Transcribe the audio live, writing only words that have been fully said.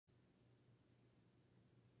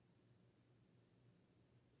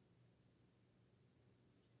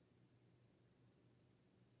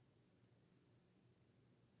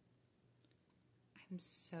I'm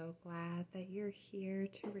so glad that you're here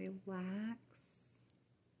to relax,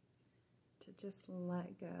 to just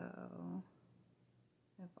let go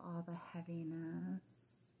of all the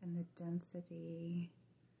heaviness and the density.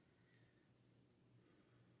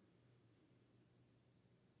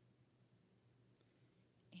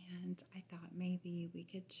 And I thought maybe we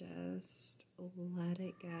could just let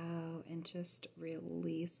it go and just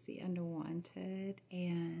release the unwanted,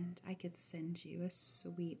 and I could send you a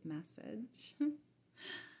sweet message.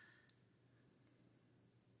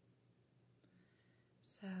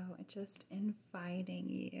 So just inviting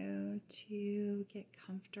you to get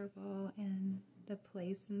comfortable in the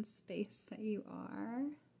place and space that you are,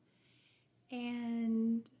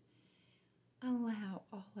 and allow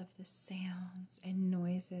all of the sounds and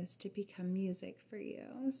noises to become music for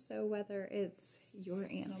you. So whether it's your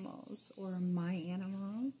animals or my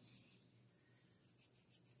animals,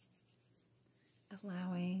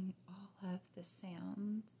 allowing all of the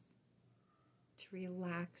sounds to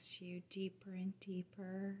relax you deeper and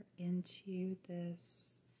deeper into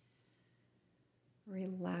this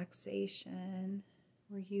relaxation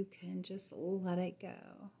where you can just let it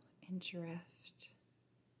go and drift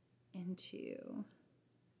into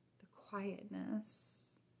the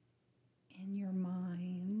quietness in your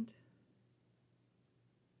mind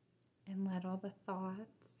and let all the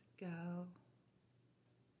thoughts go.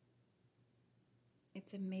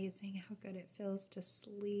 It's amazing how good it feels to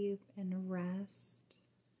sleep and rest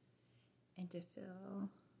and to feel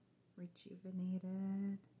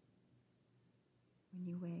rejuvenated when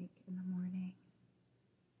you wake in the morning.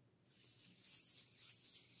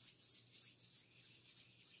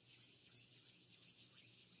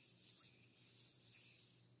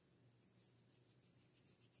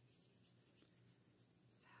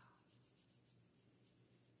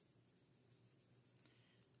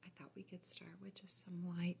 We could start with just some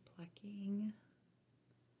light plucking,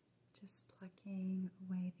 just plucking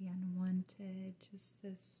away the unwanted, just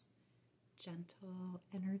this gentle,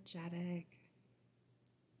 energetic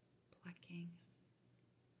plucking.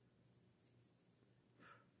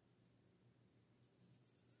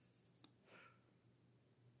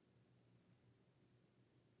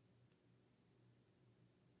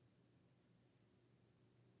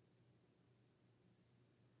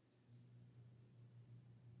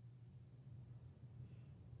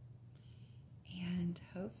 And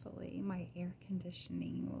hopefully my air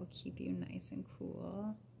conditioning will keep you nice and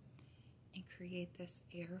cool and create this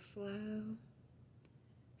airflow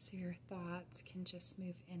so your thoughts can just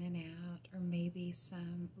move in and out, or maybe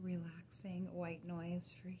some relaxing white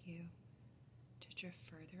noise for you to drift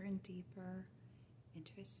further and deeper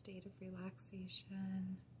into a state of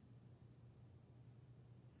relaxation.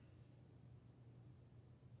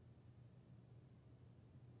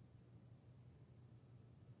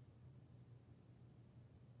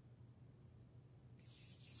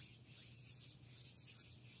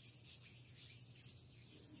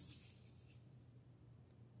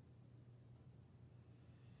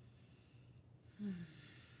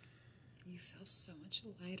 You feel so much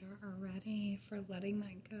lighter already for letting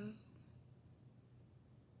that go.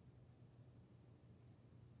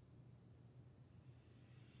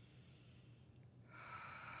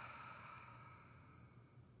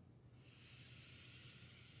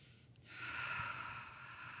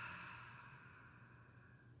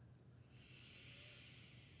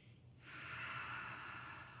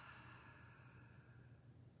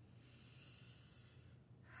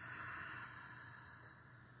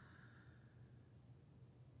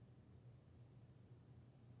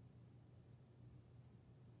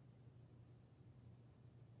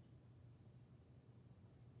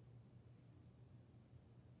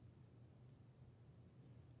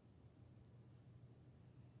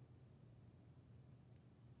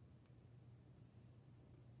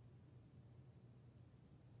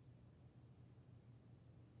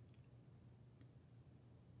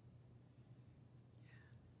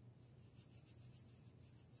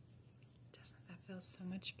 Feels so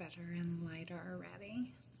much better and lighter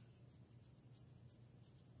already.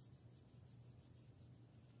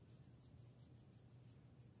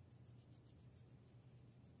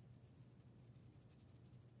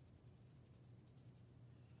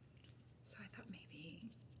 So I thought maybe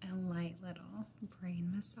a light little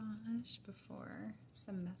brain massage before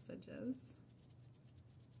some messages.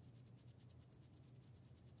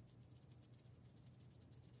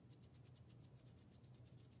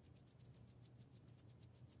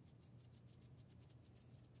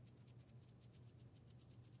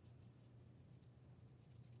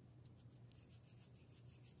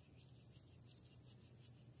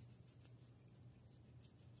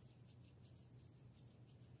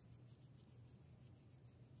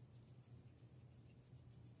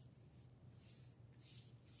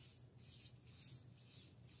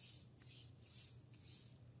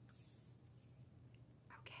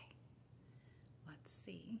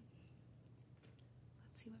 see.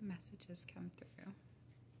 Let's see what messages come through.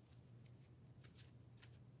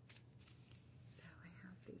 So I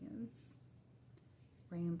have these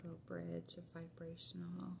rainbow bridge of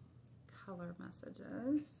vibrational color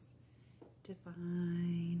messages.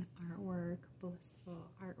 Divine artwork, blissful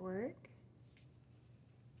artwork.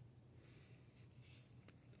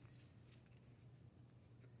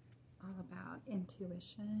 All about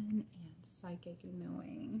intuition and psychic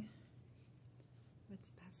knowing what's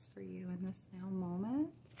best for you in this now moment.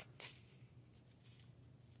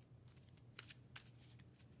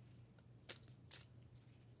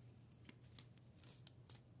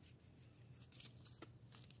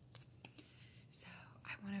 So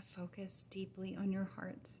I want to focus deeply on your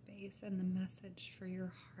heart space and the message for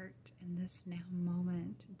your heart in this now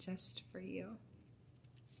moment, just for you.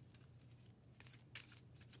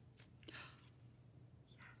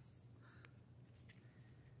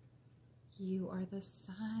 You are the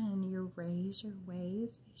sun. Your rays, your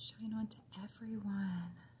waves, they shine onto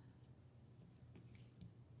everyone.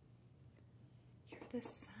 You're the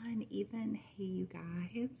sun, even, hey, you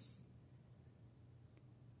guys.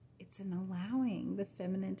 It's an allowing. The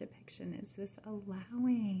feminine depiction is this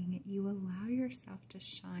allowing. You allow yourself to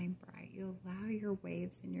shine bright. You allow your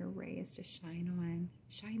waves and your rays to shine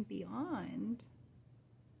beyond.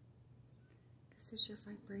 This is your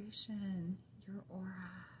vibration, your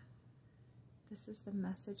aura. This is the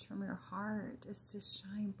message from your heart, is to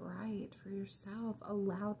shine bright for yourself.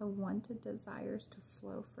 Allow the wanted desires to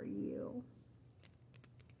flow for you.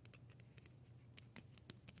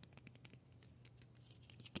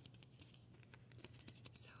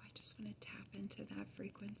 So I just want to tap into that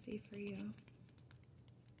frequency for you.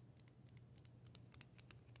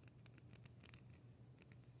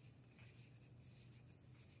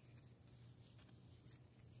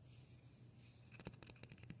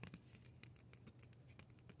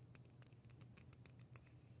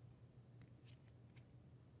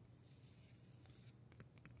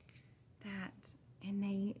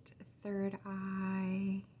 Innate third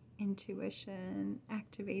eye intuition,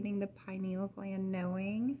 activating the pineal gland,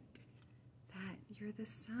 knowing that you're the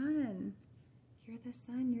sun. You're the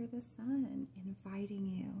sun, you're the sun, inviting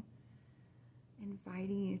you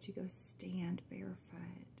to go stand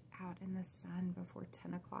barefoot out in the sun before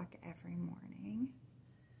 10 o'clock every morning,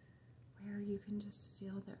 where you can just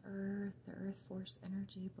feel the earth force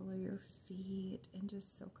energy below your feet, and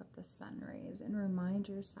just soak up the sun rays and remind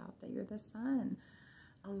yourself that you're the sun,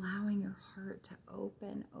 allowing your heart to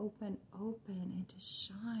open and to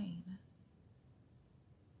shine.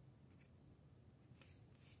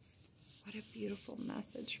 What a beautiful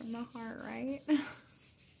message from the heart, right?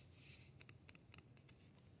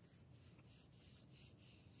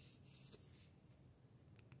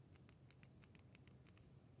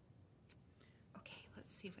 Okay,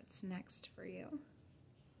 let's see what's next for you.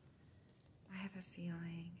 I have a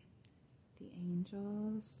feeling the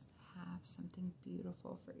angels have something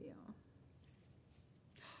beautiful for you.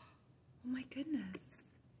 Oh my goodness.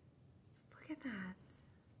 Look at that.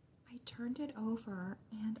 I turned it over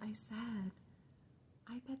and I said,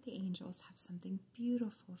 I bet the angels have something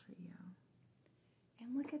beautiful for you.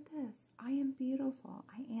 And look at this. I am beautiful.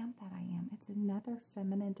 I am that I am. It's another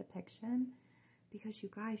feminine depiction, because you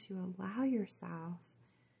guys, you allow yourself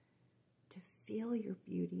to feel your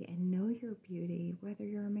beauty and know your beauty, whether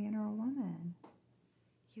you're a man or a woman.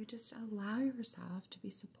 You just allow yourself to be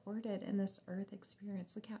supported in this earth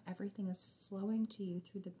experience. Look how everything is flowing to you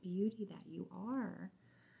through the beauty that you are.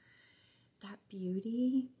 That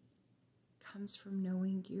beauty comes from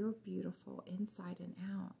knowing you're beautiful inside and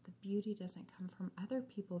out. The beauty doesn't come from other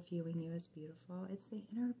people viewing you as beautiful. It's the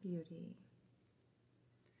inner beauty.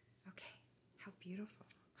 Okay, how beautiful.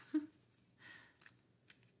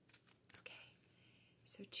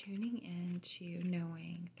 So tuning into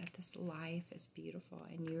knowing that this life is beautiful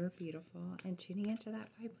and you're beautiful, and tuning into that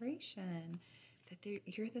vibration, that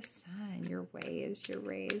you're the sun, your waves, your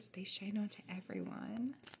rays, they shine onto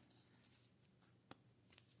everyone.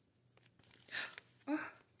 Oh.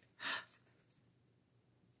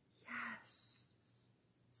 Yes.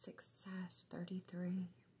 Success 33.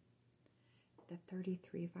 The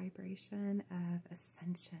 33 vibration of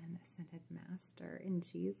ascension, ascended master in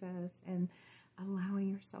Jesus, and allowing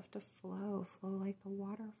yourself to flow like the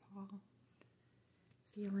waterfall.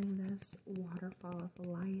 Feeling this waterfall of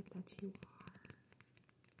light that you are.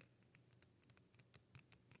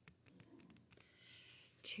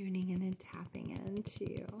 Tuning in and tapping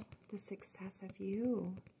into the success of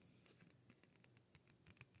you.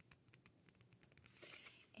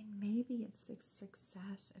 And maybe it's the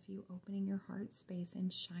success of you opening your heart space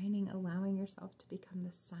and shining, allowing yourself to become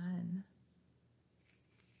the sun.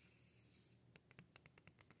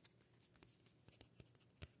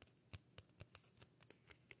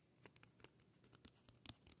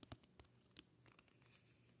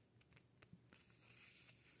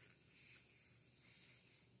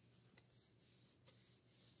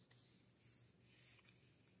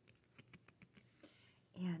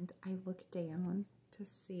 And I look down to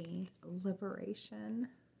see liberation.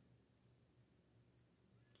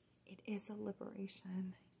 It is a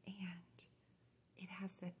liberation, and it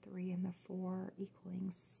has the 3 and the 4 equaling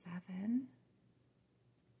 7.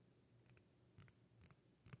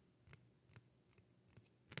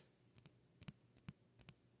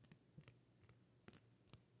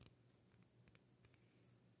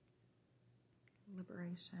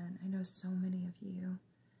 Liberation. I know so many of you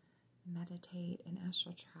meditate and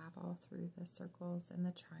astral travel through the circles and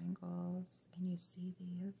the triangles, and you see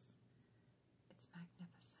these. It's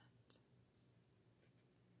magnificent.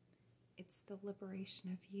 It's the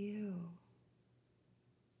liberation of you.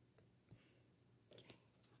 Okay.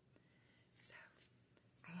 So,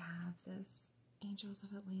 I have this Angels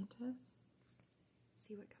of Atlantis.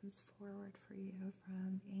 See what comes forward for you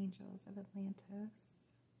from the Angels of Atlantis.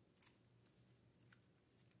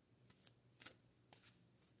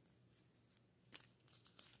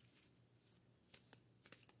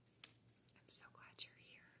 So glad you're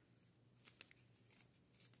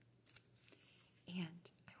here.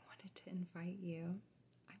 And I wanted to invite you.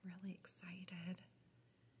 I'm really excited.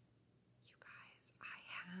 You guys, I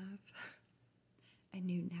have a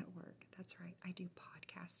new network. That's right. I do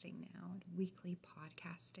podcasting now, weekly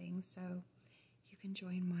podcasting. So you can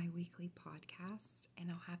join my weekly podcasts,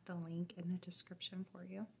 and I'll have the link in the description for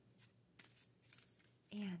you.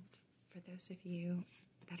 And for those of you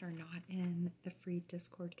that are not in the free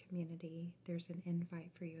Discord community, there's an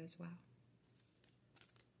invite for you as well.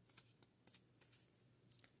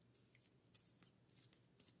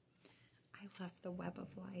 I love the web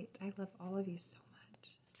of light. I love all of you so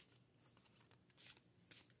much.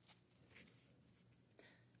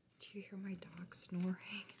 Do you hear my dog snoring?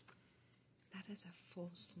 That is a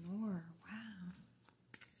full snore. Wow.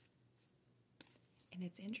 And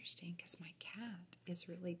it's interesting because my cat is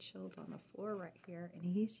really chilled on the floor right here, and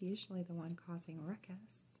he's usually the one causing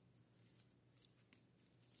ruckus.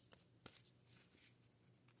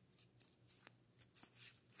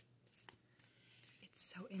 It's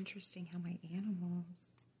so interesting how my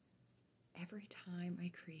animals, every time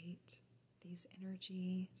I create these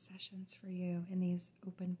energy sessions for you in these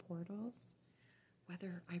open portals,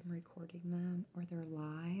 whether I'm recording them or they're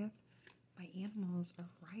live, my animals are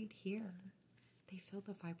right here. They feel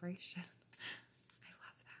the vibration. I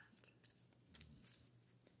love that.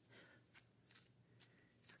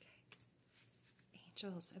 Okay.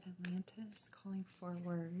 Angels of Atlantis calling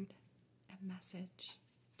forward a message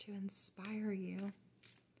to inspire you.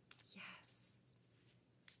 Yes.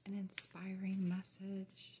 An inspiring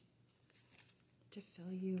message to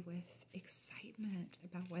fill you with excitement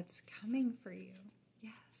about what's coming for you.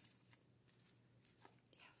 Yes.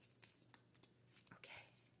 Yes. Okay.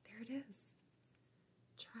 There it is.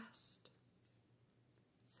 Trust.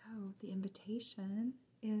 So the invitation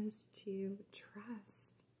is to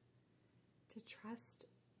trust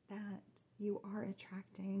that you are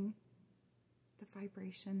attracting the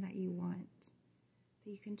vibration that you want,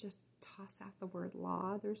 that you can just toss out the word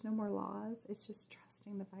law. There's no more laws. It's just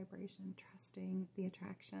trusting the vibration, trusting the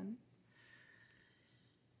attraction.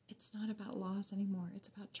 It's not about laws anymore. It's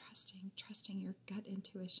about trusting your gut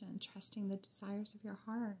intuition, trusting the desires of your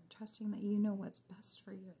heart, trusting that you know what's best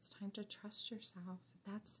for you. It's time to trust yourself.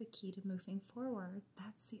 That's the key to moving forward.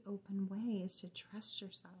 That's the open way, is to trust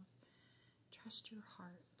yourself. Trust your heart.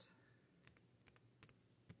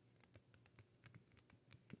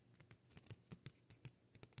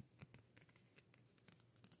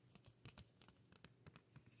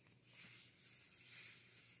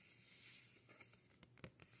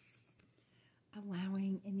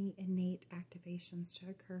 Allowing any innate activations to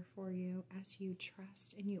occur for you as you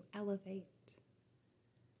trust and you elevate.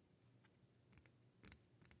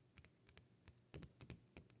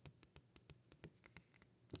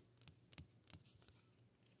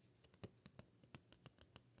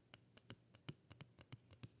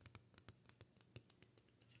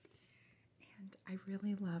 And I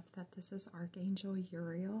really love that this is Archangel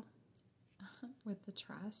Uriel with the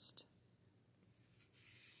trust.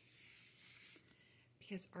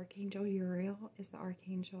 Because Archangel Uriel is the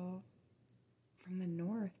archangel from the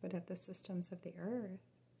north, but of the systems of the earth.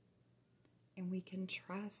 And we can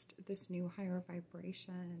trust this new higher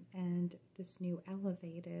vibration and this new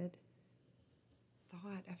elevated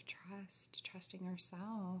thought of trust, trusting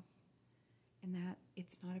ourselves. And that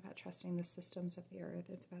it's not about trusting the systems of the earth.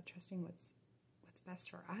 It's about trusting what's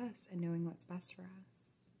best for us and knowing what's best for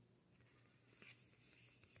us.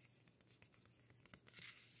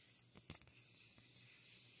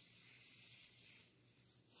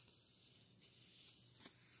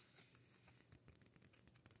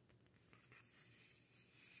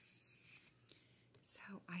 So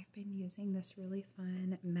I've been using this really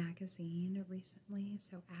fun magazine recently.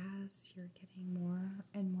 So as you're getting more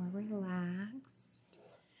and more relaxed,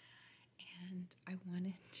 and I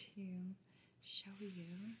wanted to show you,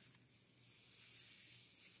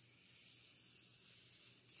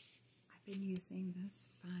 I've been using this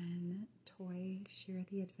fun toy Share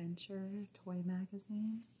the Adventure toy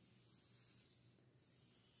magazine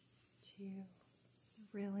to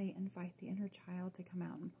really invite the inner child to come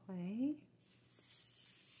out and play.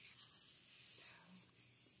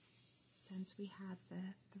 Since we had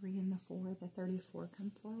the 3 and the 4, the 34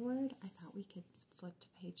 come forward, I thought we could flip to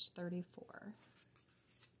page 34.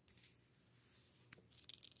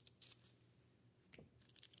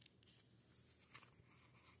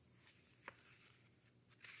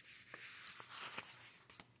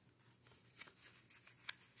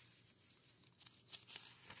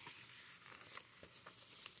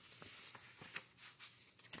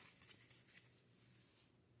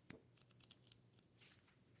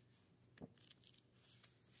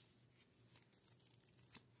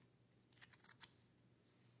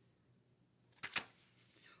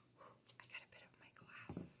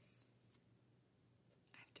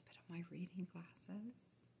 My reading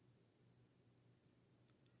glasses,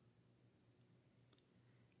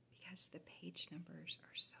 because the page numbers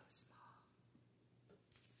are so small.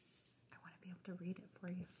 I want to be able to read it for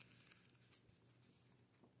you.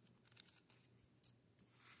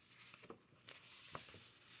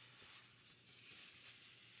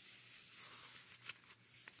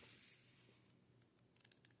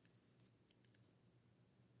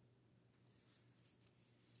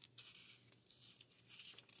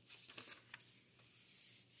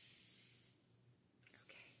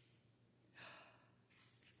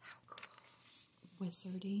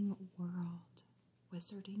 Wizarding World.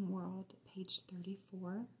 Wizarding World, page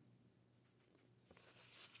 34.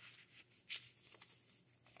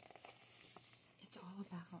 It's all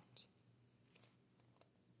about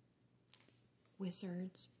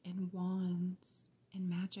wizards and wands and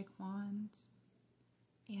magic wands.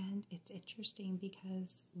 And it's interesting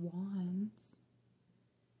because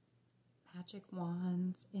magic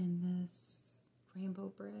wands in this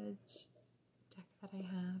Rainbow Bridge deck that I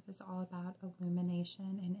have is all about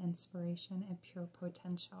illumination and inspiration and pure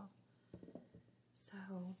potential. So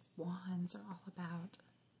wands are all about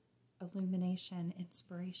illumination,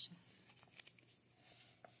 inspiration,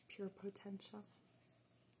 pure potential.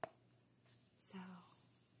 So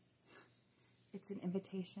it's an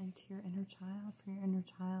invitation to your inner child, for your inner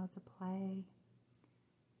child to play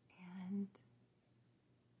and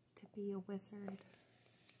to be a wizard,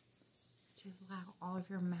 to allow all of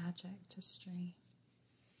your magic to stream.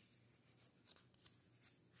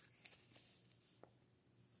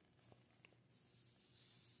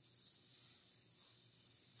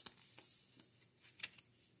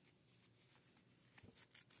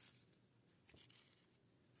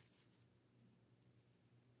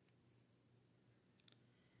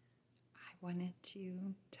 I wanted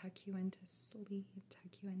to tuck you into sleep,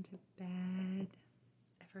 tuck you into bed,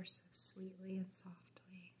 ever so sweetly and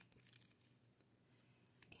softly.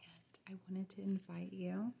 I wanted to invite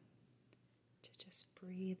you to just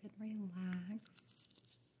breathe and relax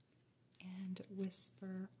and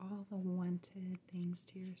whisper all the wanted things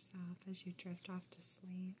to yourself as you drift off to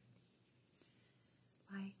sleep.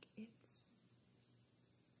 Like it's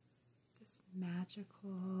this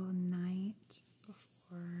magical night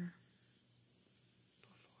before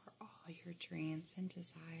all your dreams and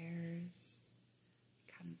desires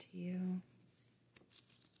come to you.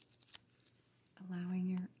 Allowing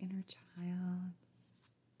your inner child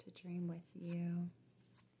to dream with you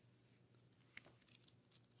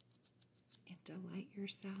and delight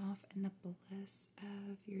yourself in the bliss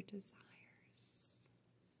of your desires.